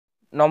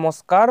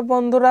নমস্কার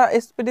বন্ধুরা,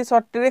 SPD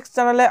short tricks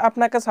চ্যানেলে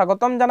আপনাকে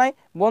স্বাগতম জানাই।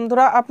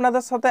 বন্ধুরা,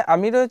 আপনাদের সাথে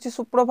আমি রয়েছি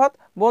সুপ্রভাত।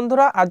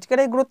 বন্ধুরা, আজকের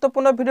এই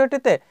গুরুত্বপূর্ণ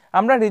ভিডিওটিতে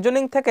আমরা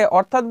রিজনিং থেকে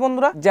অর্থাৎ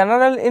বন্ধুরা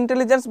জেনারেল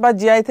ইন্টেলিজেন্স বা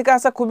জিআই থেকে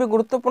আসা খুবই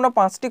গুরুত্বপূর্ণ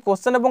 5টি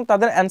কোশ্চেন এবং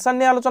তাদের অ্যান্সার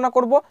নিয়ে আলোচনা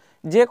করব।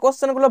 যে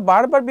কোশ্চেনগুলো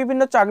বারবার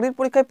বিভিন্ন চাকরির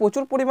পরীক্ষায়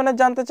প্রচুর পরিমাণে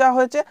জানতে চাওয়া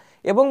হয়েছে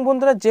এবং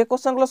বন্ধুরা যে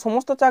কোশ্চেনগুলো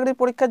সমস্ত চাকরির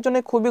পরীক্ষার জন্য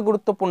খুবই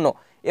গুরুত্বপূর্ণ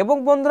এবং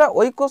বন্ধুরা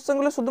ওই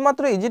কোশ্চেনগুলো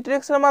শুধুমাত্র ইজি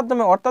ট্রিক্সের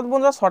মাধ্যমে অর্থাৎ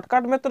বন্ধুরা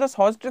শর্টকাট মেথডে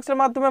সহজ ট্রিক্সের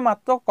মাধ্যমে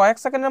মাত্র কয়েক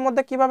সেকেন্ডের মধ্যে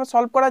কিভাবে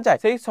সলভ করা যায়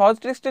সেই সহজ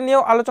ট্রিক্সটি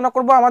নিয়েও আলোচনা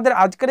করব আমাদের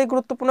আজকের এই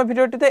গুরুত্বপূর্ণ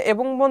ভিডিওটিতে।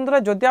 এবং বন্ধুরা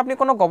যদি আপনি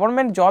কোনো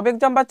গভর্নমেন্ট জব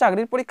এক্সাম বা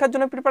চাকরির পরীক্ষার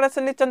জন্য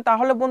প্রিপারেশন নিচ্ছেন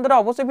তাহলে বন্ধুরা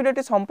অবশ্যই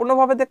ভিডিওটি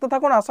সম্পূর্ণভাবে দেখতে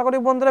থাকুন। আশা করি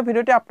বন্ধুরা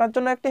ভিডিওটি আপনার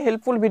জন্য একটি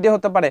হেল্পফুল ভিডিও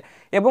হতে পারে।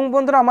 এবং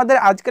বন্ধুরা আমাদের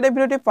আজকের এই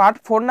ভিডিওটি পার্ট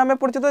 4 নামে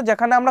পরিচিত,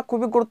 যেখানে আমরা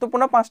খুবই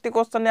গুরুত্বপূর্ণ 5টি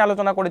কোশ্চেন নিয়ে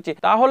আলোচনা করেছি।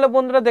 তাহলে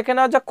বন্ধুরা দেখে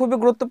নেওয়া যাক খুবই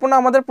গুরুত্বপূর্ণ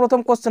আমাদের প্রথম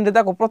কোশ্চেনটি।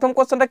 দেখো প্রথম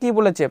কোশ্চেনটা কি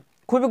বলেছে,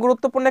 খুবই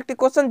গুরুত্বপূর্ণ একটি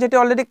কোশ্চেন যেটি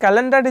অলরেডি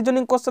ক্যালেন্ডার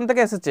রিজনিং কোশ্চেন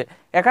থেকে এসেছে।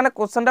 এখানে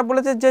কোশ্চেনটা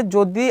বলেছে যে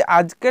যদি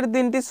আজকের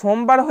দিনটি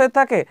সোমবার হয়ে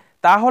থাকে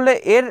তাহলে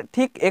এর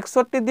ঠিক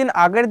 61 দিন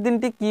আগের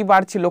দিনটি কি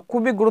বার ছিল।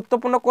 খুবই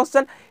গুরুত্বপূর্ণ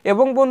কোশ্চেন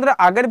এবং বন্ধুরা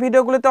আগের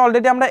ভিডিওগুলিতে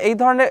অলরেডি আমরা এই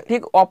ধরনের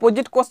ঠিক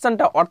অপোজিট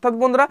কোশ্চেনটা অর্থাৎ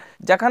বন্ধুরা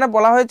যেখানে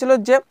বলা হয়েছিল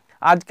যে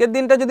আজকের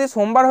দিনটা যদি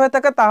সোমবার হয়ে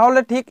থাকে তাহলে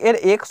ঠিক এর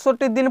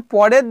 61 দিন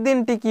পরের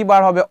দিনটি কি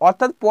বার হবে,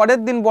 অর্থাৎ পরের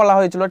দিন বলা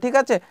হয়েছিল। ঠিক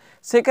আছে,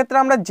 সেক্ষেত্রে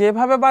আমরা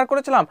যেভাবে বার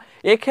করেছিলাম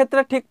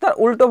এক্ষেত্রে ঠিক তার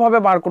উল্টোভাবে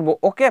বার করব।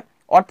 ওকে,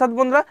 অর্থাৎ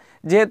বন্ধুরা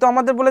যেহেতু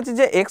আমাদের বলেছে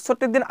যে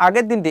 61 দিন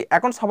আগের দিনটি,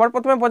 এখন সবার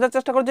প্রথমে বোঝার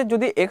চেষ্টা করছি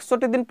যদি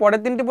 61 দিন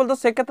পরের দিনটি বলতো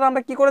সেক্ষেত্রে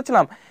আমরা কি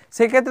করেছিলাম,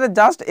 সেক্ষেত্রে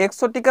জাস্ট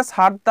 61কে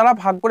 7 দ্বারা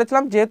ভাগ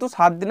করেছিলাম, যেহেতু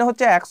 7 দিনে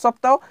হচ্ছে এক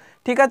সপ্তাহ।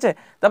 ঠিক আছে,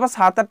 তারপর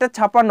 7 8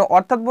 56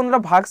 অর্থাৎ বন্ধুরা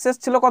ভাগশেষ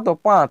ছিল কত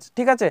 5।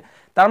 ঠিক আছে,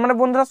 তার মানে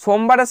বন্ধুরা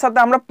সোমবারের সাথে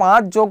আমরা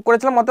 5 যোগ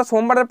করেছিলাম, অর্থাৎ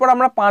সোমবারের পর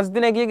আমরা 5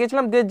 দিন এগিয়ে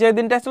গিয়েছিলাম, যে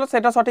দিনটা ছিল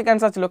সেটা সঠিক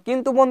অ্যান্সার ছিল।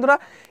 কিন্তু বন্ধুরা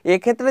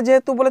এক্ষেত্রে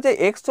যেহেতু বলেছে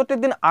 61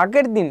 দিন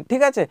আগের দিন,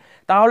 ঠিক আছে,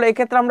 তাহলে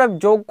এক্ষেত্রে আমরা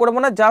যোগ করবো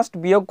না, জাস্ট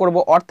বিয়োগ করব।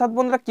 অর্থাৎ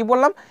বন্ধুরা কি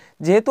বললাম,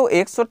 যেহেতু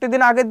 61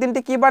 দিন আগের দিনটি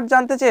কি বার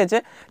জানতে চেয়েছে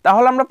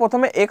তাহলে আমরা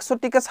প্রথমে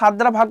 61কে 7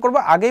 দ্বারা ভাগ করবো।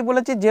 আগেই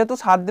বলেছি যেহেতু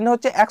 7 দিনে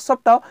হচ্ছে এক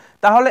সপ্তাহ,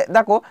 তাহলে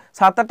দেখো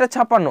 7 8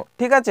 56,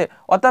 ঠিক আছে,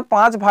 অর্থাৎ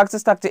 5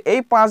 ভাগশেষ থাকছে। এই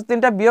 5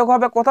 দিনটা বিয়োগ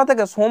হবে কোথা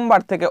থেকে,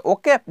 সোমবার থেকে।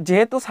 ওকে,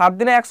 যেহেতু 7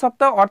 দিনে এক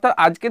সপ্তাহ অর্থাৎ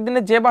আজকের দিনে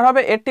যে বার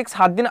হবে এর ঠিক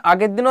 7 দিন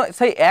আগের দিনও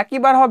সেই একই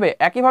বার হবে,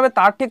 একইভাবে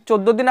তার ঠিক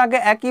 14 দিন আগে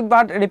একই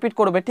বার রিপিট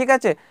করবে। ঠিক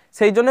আছে,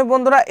 সেই জন্যই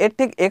বন্ধুরা এর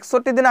ঠিক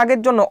 61 দিন আগের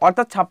জন্য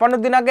অর্থাৎ 56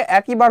 দিন আগে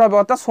একই বার হবে,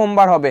 অর্থাৎ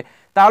সোমবার হবে।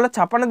 তাহলে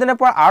 56 দিনের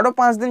পর আরো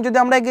 5 দিন যদি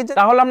আমরা এগিয়ে যাই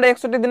তাহলে আমরা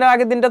 61 দিনের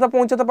আগের দিনটাতে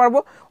পৌঁছাতে পারবো।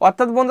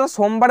 অর্থাৎ বন্ধুরা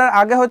সোমবারের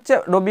আগে হচ্ছে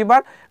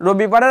রবিবার,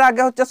 রবিবারের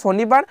আগে হচ্ছে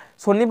শনিবার,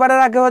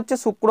 শনিবারের আগে হচ্ছে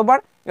শুক্রবার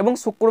এবং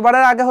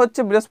শুক্রবারের আগে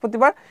হচ্ছে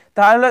বৃহস্পতিবার।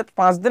 তাহলে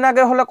 5 দিন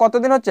আগে হলে কত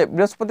দিন হচ্ছে,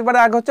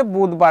 বৃহস্পতিবারের আগে হচ্ছে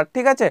বুধবার।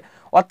 ঠিক আছে,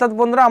 অর্থাৎ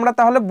বন্ধুরা আমরা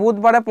তাহলে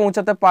বুধবারে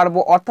পৌঁছাতে পারবো।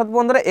 অর্থাৎ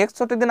বন্ধুরা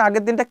 61 দিন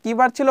আগের দিনটা কি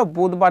বার ছিল,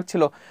 বুধবার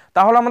ছিল।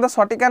 তাহলে আমাদের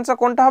সঠিক অ্যান্সার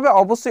কোনটা হবে,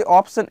 অবশ্যই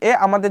অপশন এ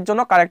আমাদের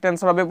জন্য কারেক্ট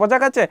অ্যান্সার হবে। বোঝা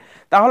গেছে?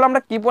 তাহলে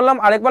আমরা কি বললাম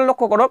আরেকবার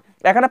লক্ষ্য করো,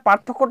 এখানে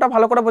পার্থক্যটা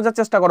ভালো করে বোঝার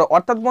চেষ্টা করো।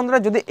 অর্থাৎ বন্ধুরা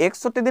যদি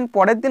 61 দিন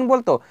পরের দিন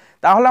বলতো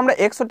তাহলে আমরা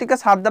 61কে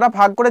 7 দ্বারা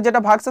ভাগ করে যেটা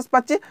ভাগশেষ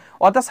পাচ্ছি,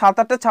 অর্থাৎ 7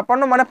 8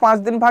 56 মানে 5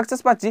 দিন ভাগশেষ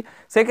পাচ্ছি।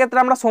 সেক্ষেত্রে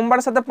আমরা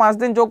সোমবারের সাথে 5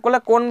 দিন যোগ করলে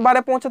কোন বারে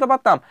পৌঁছাতে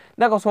পারতাম,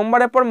 দেখো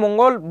সোমবারের পর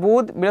মঙ্গল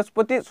বুধ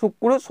বৃহস্পতি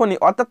শুক্র শনি,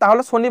 অর্থাৎ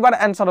তাহলে শনিবার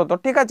অ্যান্সার হতো।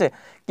 ঠিক আছে,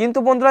 কিন্তু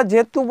বন্ধুরা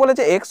যেহেতু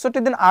বলেছে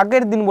 61 দিন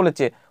আগের দিন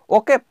বলেছে,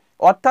 ওকে,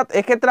 অর্থাৎ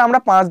এক্ষেত্রে আমরা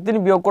 5 দিন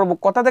বিয়োগ করব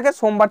কোথা থেকে,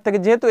 সোমবার থেকে,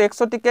 যেহেতু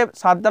 61কে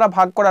 7 দ্বারা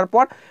ভাগ করার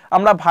পর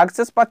আমরা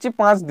ভাগশেষ পাচ্ছি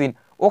 5 দিন।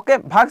 ওকে,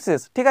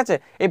 ভাগশেষ। ঠিক আছে,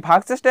 এই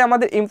ভাগশেষটাই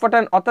আমাদের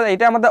ইম্পর্টেন্ট, অর্থাৎ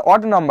এটা আমাদের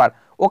অড নাম্বার।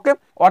 ওকে,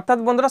 অর্থাৎ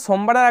বন্ধুরা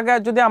সোমবারের আগে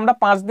যদি আমরা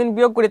 5 দিন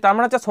বিয়োগ করি তার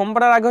মানে হচ্ছে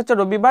সোমবারের আগে হচ্ছে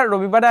রবিবার,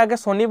 রবিবারের আগে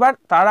শনিবার,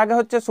 তার আগে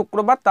হচ্ছে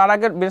শুক্রবার, তার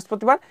আগে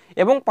বৃহস্পতিবার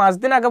এবং 5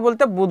 দিন আগে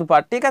বলতে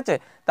বুধবার। ঠিক আছে,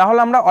 তাহলে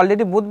আমরা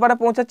অলরেডি বুধবারে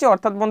পৌঁছাচ্ছি,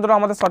 অর্থাৎ বন্ধুরা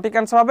আমাদের সঠিক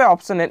অ্যান্সার হবে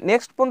অপশনে।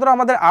 নেক্সট বন্ধুরা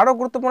আমাদের আরো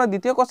গুরুত্বপূর্ণ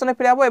দ্বিতীয় কোশ্চেনে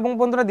ফিরে যাবো। এবং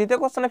বন্ধুরা দ্বিতীয়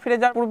কোশ্চেনে ফিরে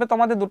যাওয়ার পূর্বে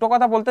তোমাদের দুটো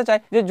কথা বলতে চাই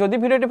যে যদি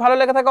ভিডিওটি ভালো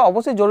লেগে থাকে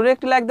অবশ্যই জরুরি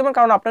একটি লাইক দেবেন,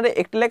 কারণ আপনাদের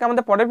একটি লাইক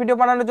আমাদের পরের ভিডিও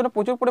বানানোর জন্য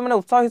প্রচুর পরিমাণে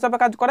উৎসাহ হিসেবে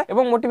কাজ করে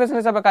এবং মোটিভেশন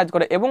হিসেবে কাজ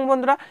করে। এবং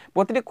বন্ধুরা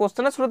প্রতিটি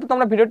কোশ্চেনের শুরুতে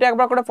তোমরা ভিডিওটি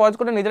একবার করে পজ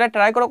করে নিজেরা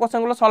ট্রাই করো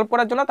কোশ্চেনগুলো সলভ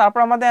করার জন্য, তারপর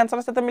আমাদের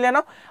অ্যান্সারের সাথে মিলিয়ে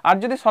নাও। আর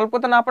যদি সলভ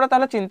করতে না পারো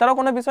তাহলে চিন্তারও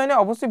কোনো বিষয় নেই,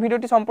 অবশ্যই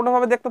ভিডিওটি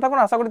সম্পূর্ণভাবে দেখতে থাকুন,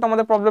 আশা করি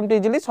তোমাদের প্রবলেমটি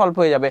ইজিলি সলভ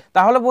হয়ে যাবে।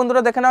 তাহলে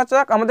বন্ধুরা দেখে নেওয়া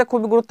যাক আমাদের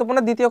খুবই গুরুত্বপূর্ণ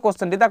দ্বিতীয়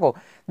কোশ্চেনটি। দেখো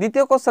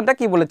দ্বিতীয় কোশ্চেনটা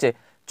কি বলেছে,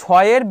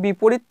 6-এর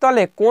বিপরীত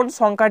তলে কোন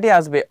সংখ্যাটি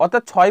আসবে।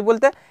 অর্থাৎ 6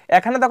 বলতে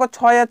এখানে দেখো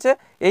 6 আছে,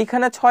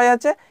 এইখানে 6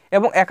 আছে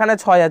এবং এখানে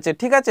 6 আছে।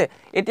 ঠিক আছে,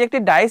 এটি একটি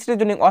ডাইস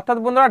রিজনিং, অর্থাৎ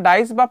বন্ধুরা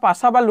ডাইস বা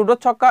পাশা বা লুডো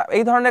ছক্কা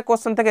এই ধরনের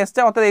কোশ্চেন থেকে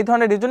এসেছে, অর্থাৎ এই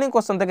ধরনের রিজনিং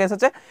কোশ্চেন থেকে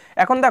এসেছে।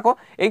 এখন দেখো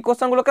এই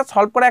কোশ্চেনগুলোকে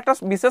সলভ করে একটা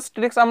বিশেষ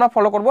ট্রিক্স আমরা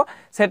ফলো করব,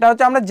 সেটা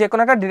হচ্ছে আমরা যে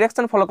কোনো একটা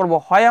ডিরেকশন ফলো করব,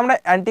 হয় আমরা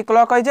অ্যান্টি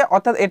ক্লকওয়াইজে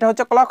অর্থাৎ এটা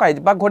হচ্ছে ক্লকওয়াইজ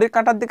বা ঘড়ির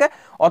কাঁটার দিকে,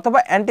 অথবা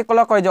অ্যান্টি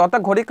ক্লকওয়াইজে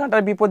অর্থাৎ ঘড়ির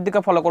কাঁটার বিপরীত দিকে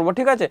ফলো করব।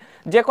 ঠিক আছে,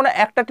 যে কোনো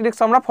একটা ট্রিক্স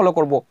আমরা ফলো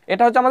করব,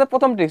 এটা হচ্ছে আমাদের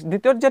প্রথম ট্রিক্স।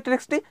 যে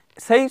ট্রিক্সটি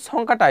সেই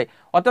সংখ্যাটাই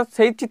অর্থাৎ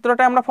সেই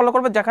চিত্রটাই আমরা ফলো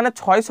করবো যেখানে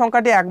 6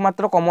 সংখ্যাটি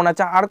একমাত্র কমন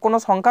আছে, আর কোনো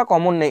সংখ্যা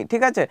কমন নেই।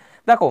 ঠিক আছে,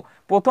 দেখো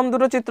প্রথম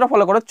দুটো চিত্র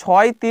ফলো করো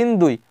 6 3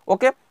 2।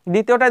 ওকে,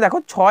 দ্বিতীয়টাই দেখো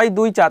 6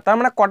 2 4। তার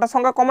মানে কটা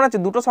সংখ্যা কমন আছে?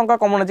 দুটো সংখ্যা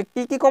কমন আছে।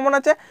 কি কি কমন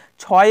আছে?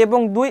 6 এবং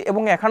 2,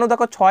 এবং এখানেও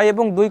দেখো 6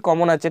 এবং 2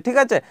 কমন আছে। ঠিক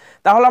আছে,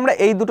 তাহলে আমরা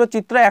এই দুটো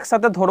চিত্র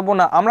একসাথে ধরবো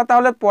না। আমরা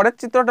তাহলে পরের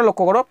চিত্রটা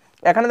লক্ষ্য করো,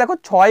 এখানে দেখো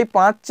 6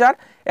 5 4,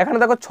 এখানে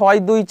দেখো 6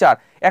 2 4,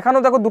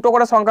 এখানেও দেখো দুটো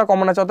করে সংখ্যা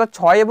কমন আছে, অর্থাৎ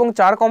 6 এবং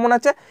 4 কমন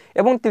আছে,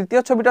 এবং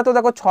তৃতীয় ছবিটাতেও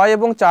দেখো 6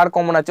 এবং 4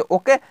 কমন আছে।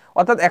 ওকে,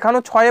 অর্থাৎ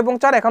এখানেও 6 এবং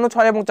 4, এখানেও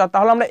 6 এবং 4।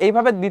 তাহলে আমরা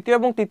এইভাবে দ্বিতীয়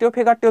এবং তৃতীয়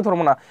ফিগারটিও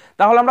ধরবো না।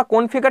 তাহলে আমরা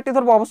কোন ফিগারটি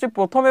ধরবো? অবশ্যই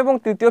প্রথম এবং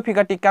তৃতীয়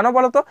ফিগারটি। কেন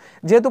বলো তো?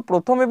 যেহেতু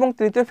প্রথম এবং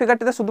তৃতীয়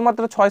ফিগারটিতে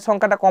শুধুমাত্র 6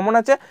 সংখ্যাটা কমন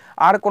আছে,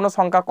 আর কোনো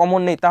সংখ্যা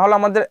কমন নেই। তাহলে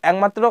আমাদের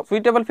একমাত্র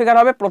সুইটেবল ফিগার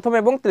হবে প্রথম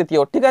এবং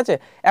তৃতীয়। ঠিক আছে,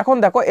 এখন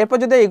দেখো এরপর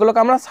যদি এগুলোকে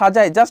আমরা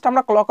সাজাই, জাস্ট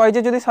আমরা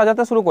ক্লকওয়াইজে যদি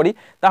সাজাতে শুরু করি,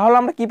 তাহলে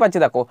আমরা কি পাচ্ছি?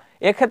 দেখো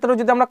এক্ষেত্রে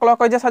যদি আমরা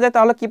ক্লকওয়াইজে সাজাই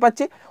তাহলে কি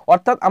পাচ্ছি?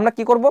 অর্থাৎ আমরা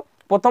কি করব,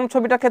 প্রথম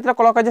ছবিটার ক্ষেত্রে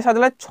ক্লকওয়াইজে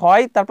সাজালে 6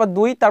 তারপর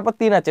 2 তারপর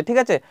 3 আছে। ঠিক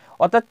আছে,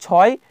 অর্থাৎ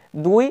 6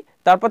 2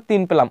 তারপর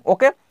 3 পেলাম।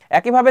 ওকে,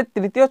 একইভাবে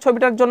তৃতীয়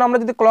ছবিটার জন্য আমরা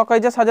যদি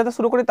ক্লকওয়াইজে সাজাতে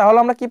শুরু করি তাহলে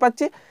আমরা কি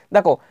পাচ্ছি?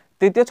 দেখো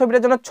তৃতীয়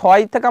ছবিটার জন্য 6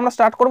 থেকে আমরা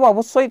স্টার্ট করব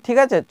অবশ্যই। ঠিক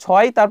আছে,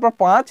 6 তারপর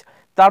 5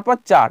 তারপর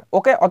 4।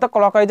 ওকে, অর্থাৎ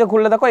ক্লকওয়াইজে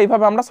ঘুরলে দেখো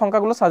এইভাবে আমরা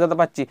সংখ্যাগুলো সাজাতে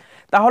পারছি।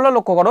 তাহলে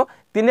লক্ষ্য করো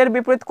 3 এর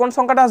বিপরীত কোন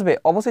সংখ্যাটা আসবে?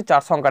 অবশ্যই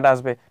 4 সংখ্যাটা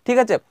আসবে। ঠিক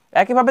আছে,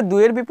 একইভাবে 2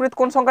 এর বিপরীত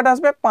কোন সংখ্যাটা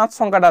আসবে? 5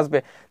 সংখ্যাটা আসবে।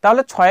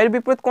 তাহলে 6 এর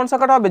বিপরীত কোন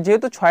সংখ্যাটা হবে?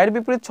 যেহেতু 6 এর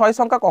বিপরীত 6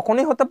 সংখ্যা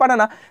কখনোই হতে পারে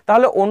না,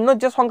 তাহলে অন্য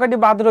যে সংখ্যাটি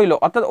বাদ রইল,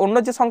 অর্থাৎ অন্য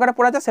যে সংখ্যাটা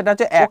পড়ে আছে সেটা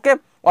হচ্ছে 1। ওকে,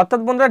 অর্থাৎ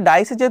বন্ধুরা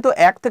ডাইসে যেহেতু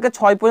 1 থেকে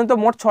 6 পর্যন্ত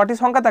মোট 6টি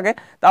সংখ্যা থাকে,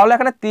 তাহলে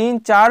এখানে 3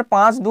 4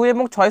 5 2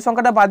 এবং 6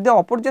 সংখ্যাটা বাদ দিয়ে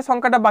অপর যে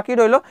সংখ্যাটা বাকি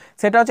রইল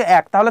সেটা হচ্ছে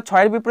 1। তাহলে 6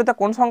 এর বিপরীতে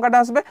কোন সংখ্যাটা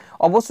আসবে?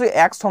 অবশ্যই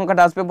 1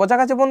 সংখ্যাটা আসবে। বোঝা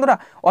গেছে বন্ধুরা?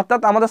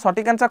 অর্থাৎ আমাদের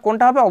সঠিক অ্যান্সার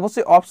কোনটা হবে?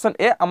 অবশ্যই অপশন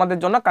এ আমাদের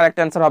জন্য কারেক্ট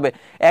অ্যান্সার হবে।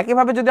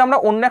 একইভাবে যদি আমরা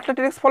অন্য একটা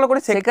ট্রিক্স ফলো করি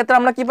সেক্ষেত্রে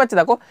আমরা কি পাচ্ছি?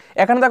 দেখো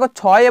এখানে দেখো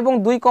 6 এবং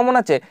 2 কমন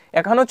আছে,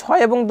 এখানেও 6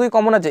 এবং 2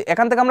 কমন আছে।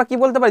 এখান থেকে আমরা কি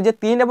বলতে পারি? যে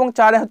 3 এবং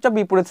 4 হচ্ছে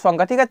বিপরীত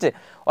সংখ্যা। ঠিক আছে,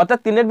 অর্থাৎ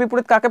 3 এর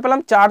বিপরীত কাকে পেলাম?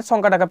 4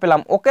 সংখ্যাটাকে পেলাম।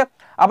 ওকে,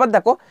 আবার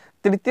দেখো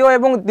তৃতীয়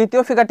এবং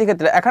দ্বিতীয় ফিগারটির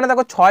ক্ষেত্রে এখানে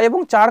দেখো 6 এবং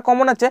 4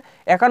 কমন আছে,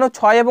 এখানেও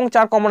 6 এবং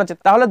 4 কমন আছে।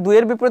 তাহলে 2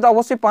 এর বিপরীতে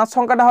অবশ্যই 5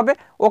 সংখ্যাটা হবে।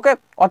 ওকে,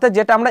 অর্থাৎ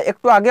যেটা আমরা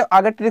একটু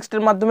আগের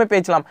ট্রিক্সটির মাধ্যমে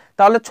পেয়েছিলাম,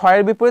 তাহলে 6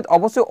 এর বিপরীত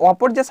অবশ্যই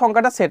অপর যে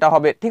সংখ্যাটা সেটা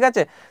হবে। ঠিক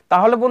আছে,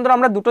 তাহলে বন্ধুরা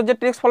আমরা দুটো যে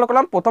ট্রিক্স ফলো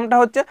করলাম, প্রথমটা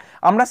হচ্ছে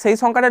আমরা সেই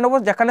সংখ্যাটা নেব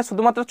যেখানে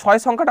শুধুমাত্র 6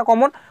 সংখ্যাটা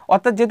কমন,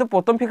 অর্থাৎ যেহেতু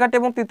প্রথম ফিগারটি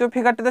এবং তৃতীয়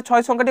ফিগারটিতে 6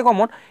 সংখ্যাটি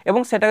কমন,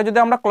 এবং সেটাকে যদি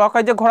আমরা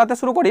ক্লকওয়াইজে ঘোরাতে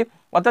শুরু করি,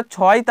 অর্থাৎ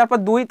 6 তারপর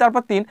 2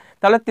 তারপর 3,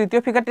 তাহলে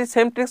তৃতীয় ফিগারটির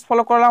সেম ট্রিক্স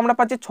ফলো করলে আমরা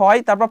পাচ্ছি 6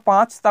 তারপর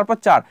 5 তারপর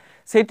 4।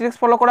 সেই ট্রিক্স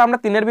ফলো করে আমরা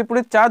 3 এর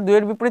বিপরীত 4, 2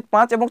 এর বিপরীত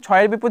 5 এবং 6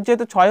 এর বিপরীত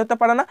যেহেতু 6 হতে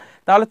পারে না,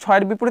 তাহলে 6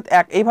 এর বিপরীত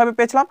 1 এইভাবে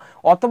পেয়েছিলাম।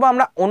 অথবা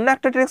আমরা অন্য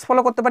একটা ট্রিক্স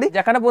ফলো করতে পারি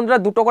যেখানে বন্ধুরা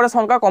দুটো করে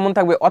সংখ্যা কমন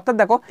থাকবে। অর্থাৎ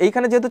দেখো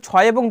এইখানে যেহেতু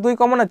 6 এবং 2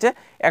 কমন আছে,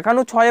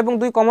 এখানেও 6 এবং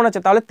 2 কমন আছে,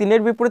 তাহলে 3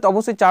 এর বিপরীত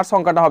অবশ্যই 4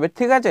 সংখ্যাটা হবে।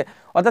 ঠিক আছে,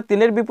 অর্থাৎ 3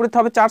 এর বিপরীত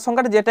হবে 4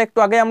 সংখ্যাটা, যেটা একটু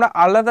আগে আমরা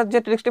আলাদা যে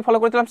ট্রিক্সটি ফলো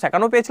করেছিলাম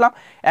সেখানেও পেয়েছিলাম।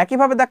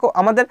 একইভাবে দেখো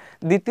আমাদের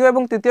দ্বিতীয়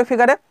এবং তৃতীয়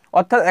ফিগারে,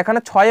 অর্থাৎ এখানে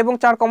 6 এবং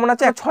 4 কমন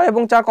আছে, 6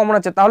 এবং 4 কমন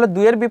আছে, তাহলে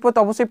 2 এর বিপরীত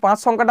অবশ্যই 5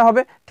 সংখ্যাটা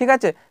হবে। ঠিক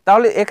আছে,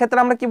 তাহলে এক্ষেত্রে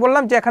আমরা কি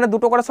বললাম? যে এখানে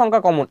দুটো করে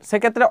সংখ্যা কমন,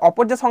 সেক্ষেত্রে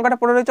অপর যে সংখ্যাটা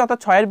পড়ে রয়েছে অর্থাৎ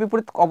 6 এর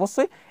বিপরীত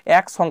অবশ্যই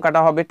 1 সংখ্যাটা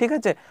হবে। ঠিক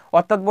আছে,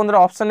 অর্থাৎ বন্ধুরা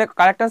অপশনে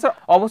কারেক্ট অ্যান্সার।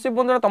 অবশ্যই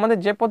বন্ধুরা তোমাদের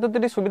যে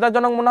পদ্ধতিটি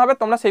সুবিধাজনক মনে হবে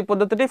তোমরা সেই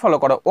পদ্ধতিটি ফলো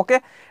করো। ওকে,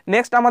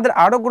 নেক্সট আমাদের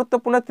আরো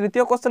গুরুত্বপূর্ণ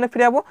তৃতীয় কোশ্চেনে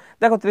ফিরে যাবো।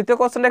 দেখো তৃতীয়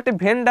কোশ্চেনটা একটি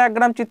ভেন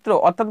ডায়াগ্রাম চিত্র,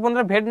 অর্থাৎ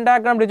বন্ধুরা ভেন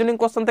ডায়াগ্রাম রিজনিং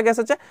কোশ্চেন থেকে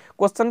এসেছে।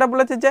 কোশ্চেনটা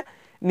বলেছে যে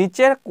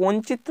নিচের কোন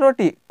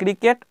চিত্রটি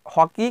ক্রিকেট,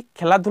 হকি,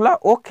 খেলাধুলা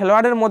ও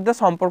খেলোয়াড়ের মধ্যে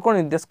সম্পর্ক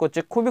নির্দেশ করছে?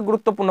 খুবই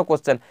গুরুত্বপূর্ণ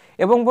কোশ্চেন।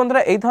 এবং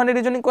বন্ধুরা এই ধরনের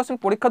রিজনিং কোশ্চেন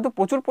পরীক্ষাতে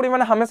প্রচুর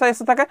পরিমাণে হামেশা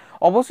এসে থাকে।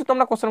 অবশ্যই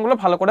তোমরা কোশ্চেনগুলো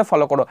ভালো করে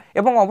ফলো করো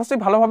এবং অবশ্যই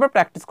ভালোভাবে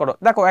প্র্যাকটিস করো।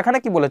 দেখো এখানে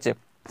কি বলেছে,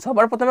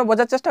 সবার প্রথমে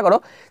বোঝার চেষ্টা করো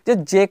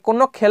যে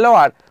কোনো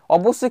খেলোয়াড়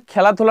অবশ্যই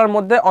খেলাধুলার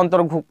মধ্যে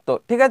অন্তর্ভুক্ত।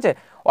 ঠিক আছে,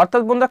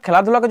 অর্থাৎ বন্ধুরা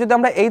খেলাধুলাকে যদি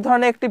আমরা এই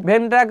ধরনের একটি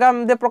ভেন ডায়াগ্রাম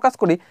দিয়ে প্রকাশ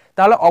করি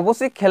তাহলে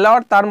অবশ্যই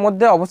খেলোয়াড় তার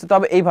মধ্যে অবস্থিত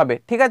হবে এইভাবে।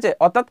 ঠিক আছে,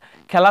 অর্থাৎ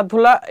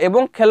খেলাধুলা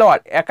এবং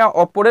খেলোয়াড় একা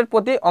অপরের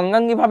প্রতি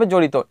অঙ্গাঙ্গিভাবে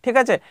জড়িত। ঠিক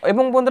আছে,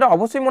 এবং বন্ধুরা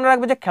অবশ্যই মনে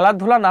রাখবে যে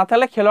খেলাধুলা না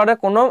থাকলে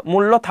খেলোয়াড়ের কোনো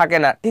মূল্য থাকে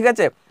না। ঠিক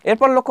আছে,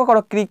 এরপর লক্ষ্য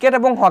করো ক্রিকেট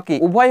এবং হকি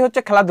উভয়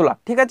হচ্ছে খেলাধুলা।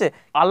 ঠিক আছে,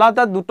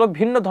 আলাদা দুটো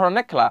ভিন্ন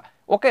ধরনের খেলা।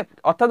 ওকে,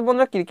 অর্থাৎ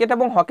বন্ধুরা ক্রিকেট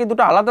এবং হকি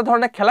দুটো আলাদা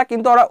ধরনের খেলা,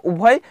 কিন্তু ওরা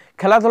উভয়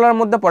খেলাধুলার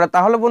মধ্যে পড়ে।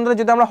 তাহলে বন্ধুরা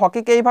যদি আমরা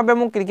হকিকে এইভাবে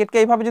এবং ক্রিকেটকে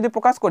এইভাবে যদি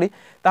প্রকাশ করি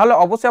তাহলে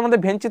অবশ্যই আমাদের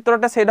ভেন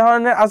চিত্রটা সেই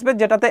ধরনের আসবে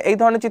যেটাতে এই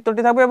ধরনের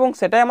চিত্রটি থাকবে এবং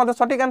সেটাই আমাদের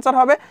সঠিক অ্যান্সার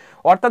হবে।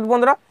 অর্থাৎ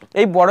বন্ধুরা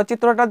এই বড়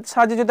চিত্রটার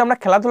সাহায্যে যদি আমরা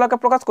খেলাধুলাকে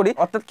প্রকাশ করি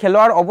অর্থাৎ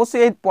খেলোয়াড়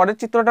অবশ্যই এই পরের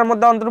চিত্রটার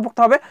মধ্যে অন্তর্ভুক্ত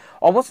হবে।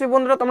 অবশ্যই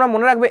বন্ধুরা তোমরা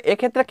মনে রাখবে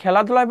এক্ষেত্রে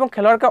খেলাধুলা এবং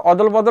খেলোয়াড়কে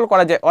অদল বদল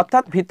করা যায়।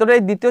 অর্থাৎ ভিতরে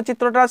এই দ্বিতীয়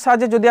চিত্রটার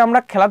সাহায্যে যদি আমরা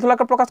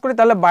খেলাধুলাকে প্রকাশ করি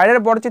তাহলে বাইরের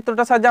বড়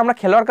চিত্রটার সাহায্যে আমরা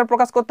খেলোয়াড়কে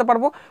প্রকাশ করতে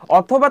পারবো।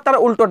 অথবা তার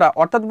উল্টোটা,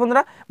 অর্থাৎ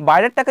বন্ধুরা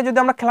বাইরেরটাকে যদি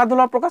আমরা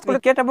খেলাধুলা প্রকাশ করি,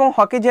 ক্রিকেট এবং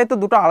হকি যেহেতু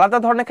দুটো আলাদা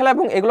ধরনের খেলা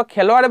এবং এগুলো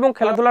খেলোয়াড় এবং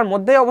খেলাধুলার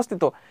মধ্যেই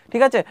অবস্থিত,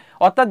 ঠিক আছে,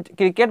 অর্থাৎ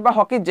ক্রিকেট বা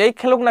হকি যেই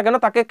খেলুক না কেন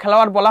তাকে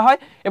খেলোয়াড় বলা হয়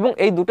এবং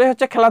এই দুটোই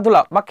হচ্ছে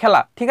খেলাধুলা বা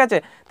খেলা, ঠিক আছে।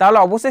 তাহলে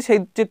অবশ্যই সেই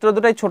চিত্র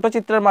দুটোই ছোট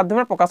চিত্রের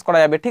মাধ্যমে প্রকাশ করা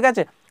যাবে, ঠিক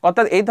আছে।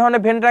 অর্থাৎ এই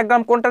ধরনের ভেন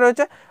ডায়াগ্রাম কোনটা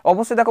রয়েছে,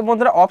 অবশ্যই দেখো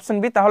বন্ধুরা অপশন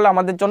বি তাহলে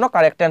আমাদের জন্য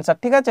কারেক্ট অ্যান্সার,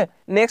 ঠিক আছে।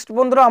 নেক্সট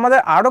বন্ধুরা আমাদের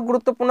আরো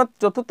গুরুত্বপূর্ণ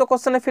চতুর্থ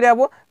কোশ্চেনে ফিরে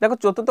যাবো। দেখো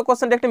চতুর্থ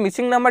কোশ্চেনটি একটি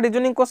মিসিং নাম্বার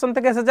রিজনিং কোশ্চেন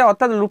থেকে এসেছে,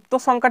 অর্থাৎ লুপ্ত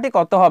সংখ্যাটি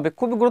কত হবে,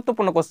 খুবই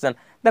গুরুত্বপূর্ণ কোশ্চেন।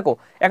 দেখো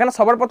এখানে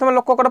সবার প্রথমে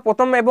লক্ষ্য করো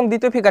প্রথম এবং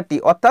দ্বিতীয় ফিগারটি,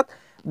 অর্থাৎ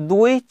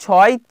 2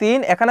 6 3,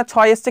 এখানে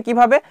 6 এসছে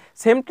কিভাবে,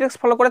 সেম ট্রিক্স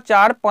ফলো করে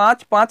 4 5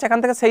 5, এখান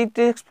থেকে সেই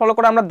ট্রিক্স ফলো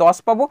করে আমরা 10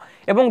 পাবো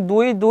এবং 2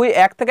 2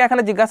 1 থেকে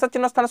এখানে জিজ্ঞাসা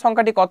চিহ্ন স্থানের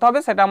সংখ্যাটি কত হবে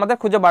সেটা আমাদের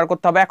খুঁজে বার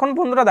করতে হবে। এখন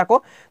বন্ধুরা দেখো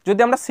যদি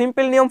আমরা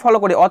সিম্পল নিয়ম ফলো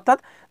করি, অর্থাৎ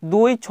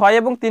 2 6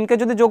 এবং 3কে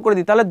যদি যোগ করে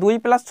দিই তাহলে 2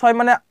 + 6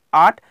 মানে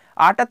 8,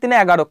 8 আর 3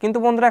 11, কিন্তু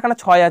বন্ধুরা এখানে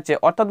 6 আছে,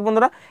 অর্থাৎ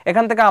বন্ধুরা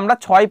এখান থেকে আমরা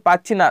 6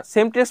 পাচ্ছি না।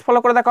 সেম ট্রিক্স ফলো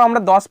করে দেখো আমরা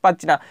 10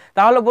 পাচ্ছি না,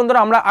 তাহলে বন্ধুরা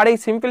আমরা আর এই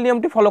সিম্পল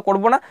নিয়মটি ফলো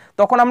করব না,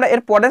 তখন আমরা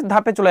এর পরের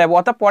ধাপে চলে যাবো,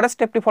 অর্থাৎ পরের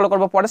স্টেপটি ফলো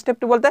করবো। পরের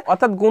স্টেপটি বলতে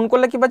অর্থাৎ গুণ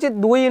করলে কি পাচ্ছি,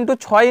 2 ×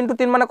 6 ×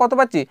 3 মানে কত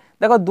পাচ্ছি,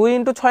 দেখো 2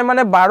 × 6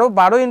 মানে 12,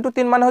 12 ×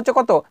 3 মানে হচ্ছে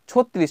কত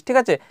 36, ঠিক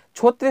আছে।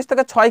 36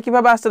 থেকে 6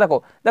 কিভাবে আসছে, দেখো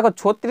দেখো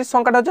 36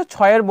 সংখ্যাটা হচ্ছে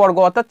 6 এর বর্গ,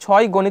 অর্থাৎ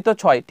 6 ×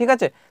 6, ঠিক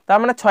আছে, তার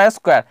মানে 6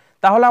 স্কোয়ার।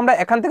 তাহলে আমরা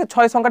এখান থেকে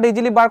 6 সংখ্যাটা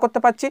ইজিলি বার করতে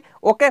পারছি,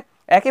 ওকে।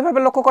 একইভাবে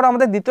লক্ষ্য করো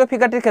আমাদের দ্বিতীয়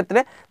ফিগারটির ক্ষেত্রে,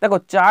 দেখো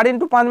 4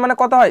 × 5 মানে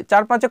কত হয়,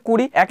 4 5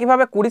 20,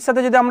 একইভাবে 20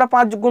 সাথে যদি আমরা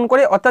 5 গুণ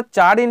করি, অর্থাৎ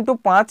 4 ×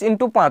 5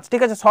 × 5,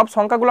 ঠিক আছে, সব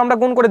সংখ্যাগুলো আমরা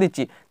গুণ করে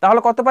দিচ্ছি, তাহলে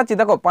কত পাচ্ছি,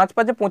 দেখো 5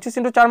 5 25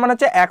 × 4 মানে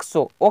হচ্ছে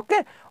 100, ওকে,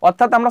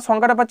 অর্থাৎ আমরা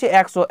সংখ্যাটা পাচ্ছি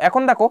 100।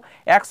 এখন দেখো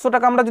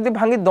 100টাকে আমরা যদি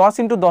ভাঙি 10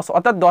 × 10,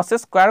 অর্থাৎ 10 এর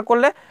স্কোয়ার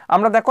করলে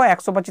আমরা দেখো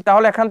 100 পাচ্ছি,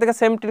 তাহলে এখান থেকে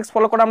সেম ট্রিক্স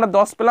ফলো করে আমরা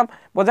 10 পেলাম,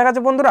 বোঝা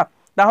গেছে বন্ধুরা।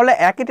 তাহলে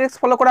একই ট্রিক্স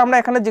ফলো করে আমরা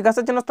এখানে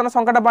জিজ্ঞাসা চিহ্ন স্থানের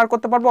সংখ্যাটা বার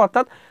করতে পারবো,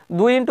 অর্থাৎ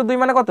 2 × 2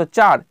 মানে কত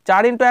 4,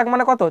 4 × 1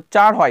 মানে কত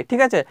 4 হয়,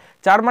 ঠিক আছে,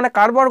 4 মানে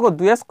কার বর্গ,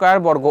 2 এর স্কোয়ার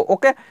বর্গ,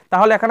 ওকে।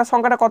 তাহলে এখানে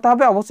সংখ্যাটা কত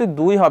হবে, অবশ্যই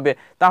 2 হবে।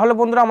 তাহলে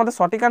বন্ধুরা আমাদের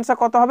সঠিক অ্যান্সার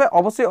কত হবে,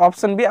 অবশ্যই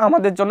অপশন বি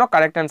আমাদের জন্য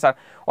কারেক্ট অ্যান্সার।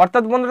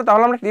 অর্থাৎ বন্ধুরা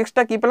তাহলে আমরা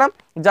ট্রিক্সটা কি পেলাম,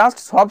 জাস্ট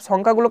সব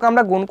সংখ্যাগুলোকে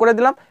আমরা গুণ করে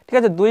দিলাম, ঠিক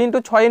আছে। 2 ×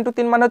 6 ×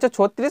 3 মানে হচ্ছে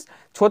 36,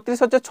 36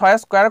 হচ্ছে 6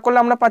 স্কোয়ার করলে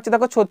আমরা পাচ্ছি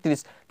দেখো 36,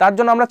 তার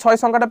জন্য আমরা 6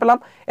 সংখ্যাটা পেলাম।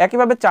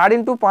 একইভাবে 4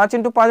 ×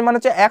 5 × 5 মানে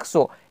হচ্ছে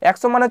 100,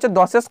 100 মানে হচ্ছে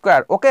 10 এর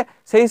স্কোয়ার, ওকে,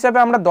 সেই হিসাবে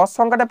আমরা 10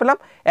 সংখ্যাটা পেলাম।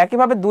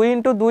 একইভাবে 2 ×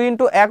 2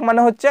 × 1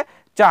 মানে হচ্ছে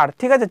 4,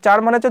 ঠিক আছে, 4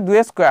 মানে হচ্ছে 2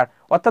 এর স্কোয়ার,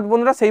 অর্থাৎ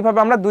বন্ধুরা সেইভাবে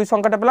আমরা 2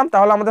 সংখ্যাটা পেলাম।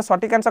 তাহলে আমাদের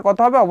সঠিক অ্যান্সার কত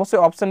হবে, অবশ্যই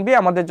অপশন বি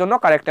আমাদের জন্য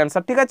কারেক্ট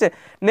অ্যান্সার, ঠিক আছে।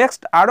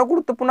 নেক্সট আরো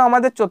গুরুত্বপূর্ণ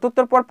আমাদের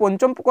চতুর্থের পর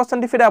পঞ্চম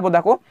কোশ্চেনটি ফিরে যাবো।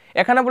 দেখো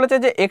এখানে বলেছে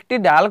যে একটি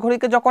ডায়াল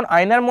ঘড়িকে যখন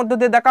আয়নার মধ্যে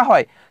দিয়ে দেখা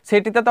হয়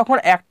সেটিতে তখন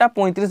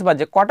 1:35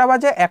 বাজে, কটা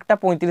বাজে,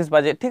 1:35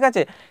 বাজে, ঠিক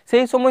আছে,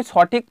 সেই সময়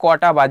সঠিক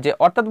কটা বাজে।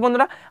 অর্থাৎ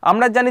বন্ধুরা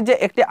আমরা জানি যে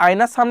একটি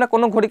আয়নার সামনে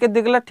কোনো ঘড়িকে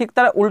দেখলে ঠিক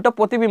তার উল্টো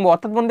প্রতিবিম্ব,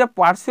 অর্থাৎ বন্ধুরা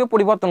পার্শ্বীয়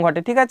পরিবর্তন ঘটে,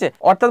 ঠিক আছে।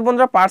 অর্থাৎ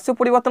বন্ধুরা পার্শ্বীয়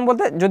পরিবর্তন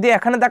বলতে যদি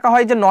এখানে দেখা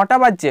হয় যে 9টা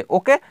বাজছে,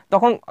 ওকে,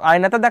 তখন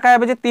আয়নাতে দেখা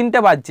যাবে যে 3টে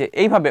বাজছে,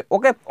 এইভাবে,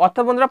 ওকে।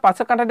 অর্থাৎ বন্ধুরা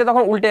পাশের কাঁটাটি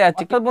তখন উল্টে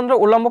যাচ্ছে, অর্থাৎ বন্ধুরা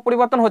উলম্ব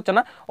পরিবর্তন হচ্ছে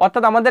না,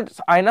 অর্থাৎ আমাদের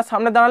আয়নার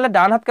সামনে দাঁড়ালে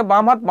ডান হাতকে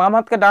বাম হাত, বাম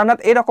হাতকে ডান হাত,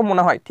 এইরকম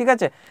মনে হয়, ঠিক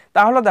আছে।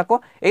 তাহলে দেখো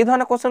এই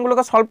ধরনের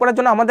কোশ্চেনগুলোকে সলভ করার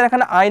জন্য আমাদের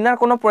এখানে আয়নার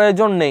কোনো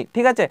প্রয়োজন নেই,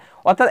 ঠিক আছে,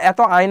 অর্থাৎ এত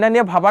আয়না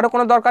নিয়ে ভাবারও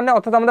কোনো দরকার নেই,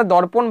 অর্থাৎ আমাদের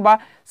দর্পণ বা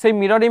সেই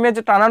মিরর ইমেজ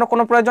টানারও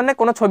কোনো প্রয়োজন নেই,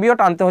 কোনো ছবিও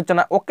টানতে হচ্ছে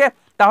না, ওকে।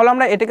 তাহলে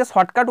আমরা এটাকে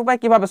শর্টকাট উপায়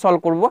কিভাবে সলভ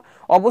করব,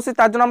 অবশ্যই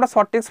তার জন্য আমরা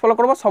শর্ট ট্রিক্স ফলো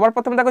করব। সবার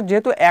প্রথমে দেখো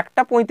যেহেতু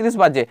 1:35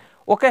 বাজে,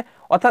 ওকে,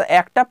 অর্থাৎ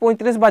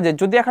 1:35 বাজে,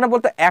 যদি এখানে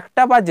বলতো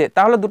 1টা বাজে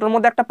তাহলে দুটোর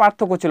মধ্যে একটা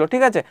পার্থক্য ছিল,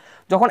 ঠিক আছে।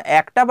 যখন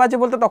 1টা বাজে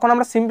বলতো তখন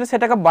আমরা সিম্পলি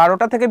সেটাকে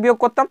 12টা থেকে বিয়োগ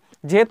করতাম,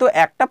 যেহেতু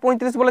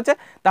 1:35 বলেছে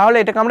তাহলে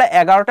এটাকে আমরা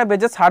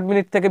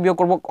 11:60 থেকে বিয়োগ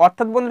করব।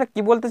 অর্থাৎ বন্ধুরা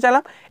কি বলতে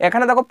চাইলাম,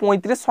 এখানে দেখো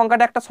 35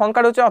 সংখ্যাটা একটা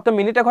সংখ্যা রয়েছে, অর্থাৎ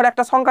মিনিটের ঘরে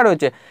একটা সংখ্যা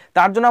রয়েছে,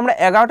 তার জন্য আমরা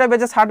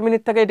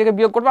 11:60 থেকে এটাকে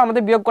বিয়োগ করবো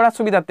আমাদের বিয়োগ করার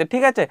সুবিধার্থে,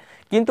 ঠিক আছে।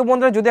 কিন্তু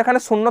বন্ধুরা যদি এখানে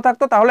শূন্য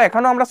থাকতো তাহলে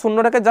এখানেও আমরা শূন্য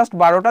রেখে জাস্ট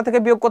 12টা থেকে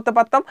বিয়োগ করতে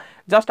পারতাম,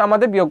 জাস্ট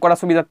আমাদের বিয়োগ করার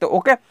সুবিধার্থে,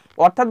 ওকে।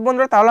 অর্থাৎ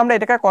বন্ধুরা তাহলে আমরা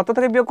এটাকে কত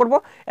থেকে বিয়োগ করবো,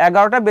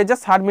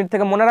 11:60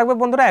 থেকে, মনে রাখবে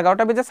বন্ধুরা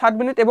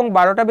 11:60 এবং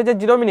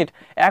 12:0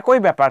 একই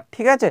ব্যাপার,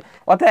 ঠিক আছে।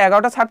 অর্থাৎ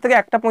 11:60 থেকে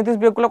 1:35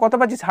 বিয়োগ করলে কত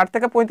পাচ্ছি, 60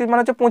 থেকে 35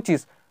 মানে হচ্ছে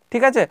 25,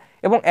 ঠিক আছে।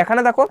 এবং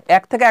এখানে দেখো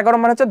 1 থেকে 11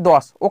 মানে হচ্ছে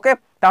 10, ওকে।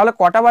 তাহলে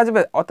কটা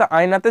বাজবে, অর্থাৎ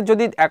আয়নাতে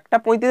যদি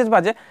 1:35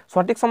 বাজে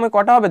সঠিক সময়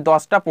কটা হবে,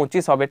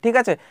 10:25 হবে, ঠিক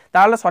আছে।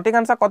 তাহলে সঠিক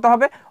অ্যান্সার কত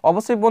হবে,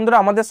 অবশ্যই বন্ধুরা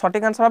আমাদের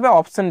সঠিক অ্যান্সার হবে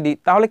অপশন ডি।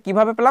 তাহলে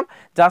কিভাবে পেলাম,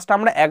 জাস্ট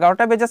আমরা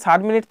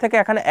 11:60 থেকে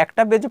এখানে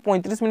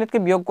 1:35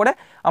 বিয়োগ করে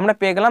আমরা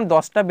পেয়ে গেলাম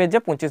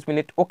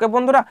 10:25, ওকে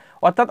বন্ধুরা,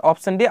 অর্থাৎ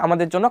অপশন ডি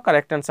আমাদের জন্য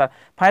কারেক্ট অ্যান্সার।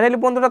 ফাইনালি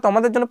বন্ধুরা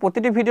তোমাদের জন্য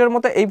প্রতিটি ভিডিওর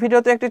মতো এই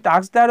ভিডিওতে একটি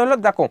টাস্ক দেওয়া রইল।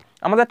 দেখো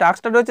আমাদের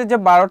টাস্কটা রয়েছে যে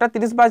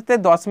 12:30 বাজতে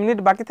 10 মিনিট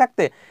বাকি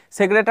থাকতে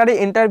সেক্রেটারি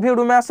ইন্টারভিউ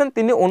রুমে আসেন,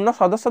 তিনি অন্য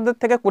সদস্যদের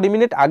থেকে 20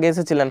 মিনিট আগে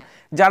এসেছিলেন,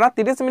 যারা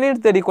 30 মিনিট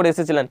দেরি করে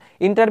এসেছিলেন।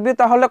 ইন্টারভিউ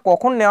তাহলে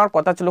কখন নেওয়ার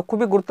কথা ছিল,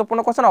 খুবই গুরুত্বপূর্ণ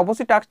কোশ্চেন।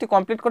 অবশ্যই টাস্কটি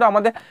কমপ্লিট করে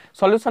আমাদের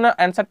সলিউশনের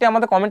অ্যান্সারটি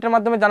আমাদের কমেন্টের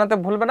মাধ্যমে জানাতে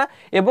ভুলবে না।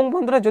 এবং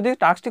বন্ধুরা যদি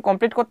টাস্কটি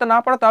কমপ্লিট করতে না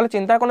পারো তাহলে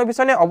চিন্তার কোনো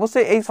বিষয় নেই,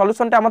 অবশ্যই এই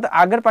সলিউশনটা আমাদের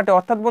আগের পার্টে,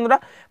 অর্থাৎ বন্ধুরা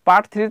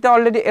পার্ট 3তে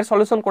অলরেডি এর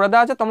সলিউশন করে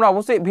দেওয়া আছে। তোমরা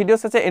অবশ্যই ভিডিও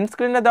শেষে এন্ড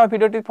স্ক্রিনে দেওয়া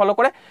ভিডিওটি ফলো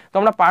করে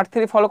তোমরা পার্ট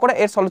 3 ফলো করে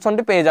এর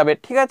সলিউশনটি পেয়ে যাবে,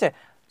 ঠিক আছে।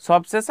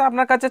 সবশেষে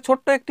আপনার কাছে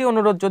ছোট্ট একটি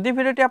অনুরোধ, যদি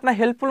ভিডিওটি আপনার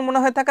হেল্পফুল মনে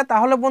হয়ে থাকে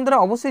তাহলে বন্ধুরা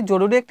অবশ্যই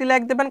জরুরি একটি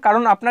লাইক দেবেন,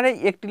 কারণ আপনার এই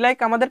একটি লাইক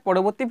আমাদের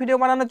পরবর্তী ভিডিও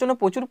বানানোর জন্য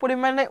প্রচুর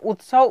পরিমাণে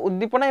উৎসাহ,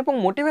 উদ্দীপনা এবং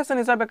মোটিভেশন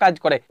হিসাবে কাজ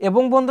করে।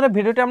 এবং বন্ধুরা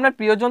ভিডিওটি আপনার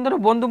প্রিয়জনদের,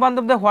 বন্ধু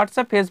বান্ধবদের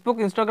হোয়াটসঅ্যাপ, ফেসবুক,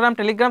 ইনস্টাগ্রাম,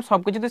 টেলিগ্রাম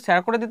সবকিছুতে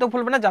শেয়ার করে দিতে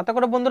ভুলবেন না, যাতে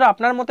করে বন্ধুরা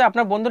আপনার মতে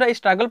আপনার বন্ধুরা এই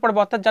স্ট্রাগল পড়বে,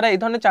 অর্থাৎ যারা এই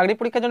ধরনের চাকরি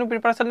পরীক্ষার জন্য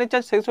প্রিপারেশন নিচ্ছে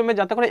সেই সময়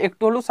যাতে করে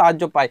একটু হলেও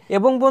সাহায্য পায়।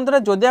 এবং বন্ধুরা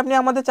যদি আপনি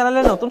আমাদের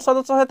চ্যানেলের নতুন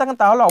সদস্য হয়ে থাকেন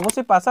তাহলে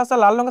অবশ্যই পাশে আসা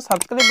লাল রঙের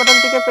সাবস্ক্রাইব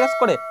বাটনটিকে প্রেস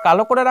করে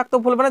কালো করে রাখতে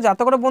ভুলবেন না,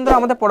 যাতে করে বন্ধুরা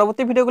আমাদের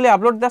পরবর্তী ভিডিওগুলি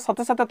আপলোড দেওয়ার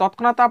সাথে সাথে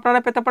তৎক্ষণাৎ আপনারা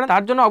পেতে পারেন।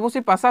 তার জন্য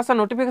অবশ্যই পাশে আসা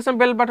নোটিফিকেশন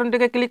বেল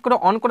বাটনটিকে ক্লিক করে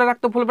অন করে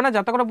রাখতে ভুলবেন না,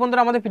 যাতে করে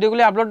বন্ধুরা আমাদের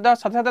ভিডিওগুলি আপলোড দেওয়ার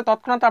সাথে সাথে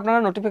তৎক্ষণাৎ আপনারা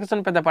নোটিফিকেশন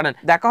পেতে পারেন।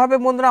 দেখা হবে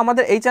বন্ধুরা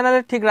আমাদের এই চ্যানেলে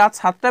ঠিক রাত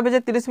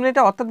 7:30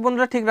 অর্থাৎ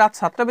বন্ধুরা ঠিক রাত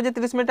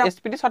 7:30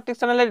 এসপিডি শর্ট ট্রিক্স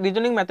চ্যানেলের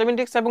রিজনিং,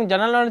 ম্যাথমেটিক্স এবং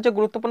জেনারেল নলেজে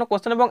গুরুত্বপূর্ণ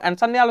কোশ্চেন এবং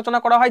অ্যান্সার নিয়ে আলোচনা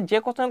করা হয়, যে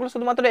কোশ্চেনগুলো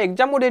শুধুমাত্র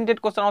এক্সাম ওরিয়েন্টেড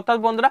কোশ্চেন, অর্থাৎ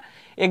বন্ধুরা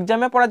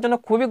এক্সামে পড়ার জন্য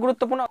খুবই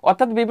গুরুত্বপূর্ণ,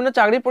 অর্থাৎ বিভিন্ন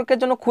চাকরি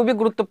পরীক্ষার জন্য খুবই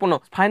গুরুত্বপূর্ণ।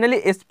 ফাইনালি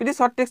এসপিডি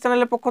শর্ট ট্রিক্স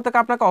চ্যানেলের পক্ষ থেকে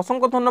আপনাকে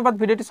অসংখ্য ধন্যবাদ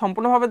ভিডিওটি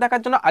সম্পূর্ণভাবে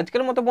দেখার জন্য।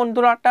 আজকের মতো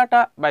বন্ধুরা টাটা,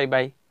 বাই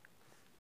বাই।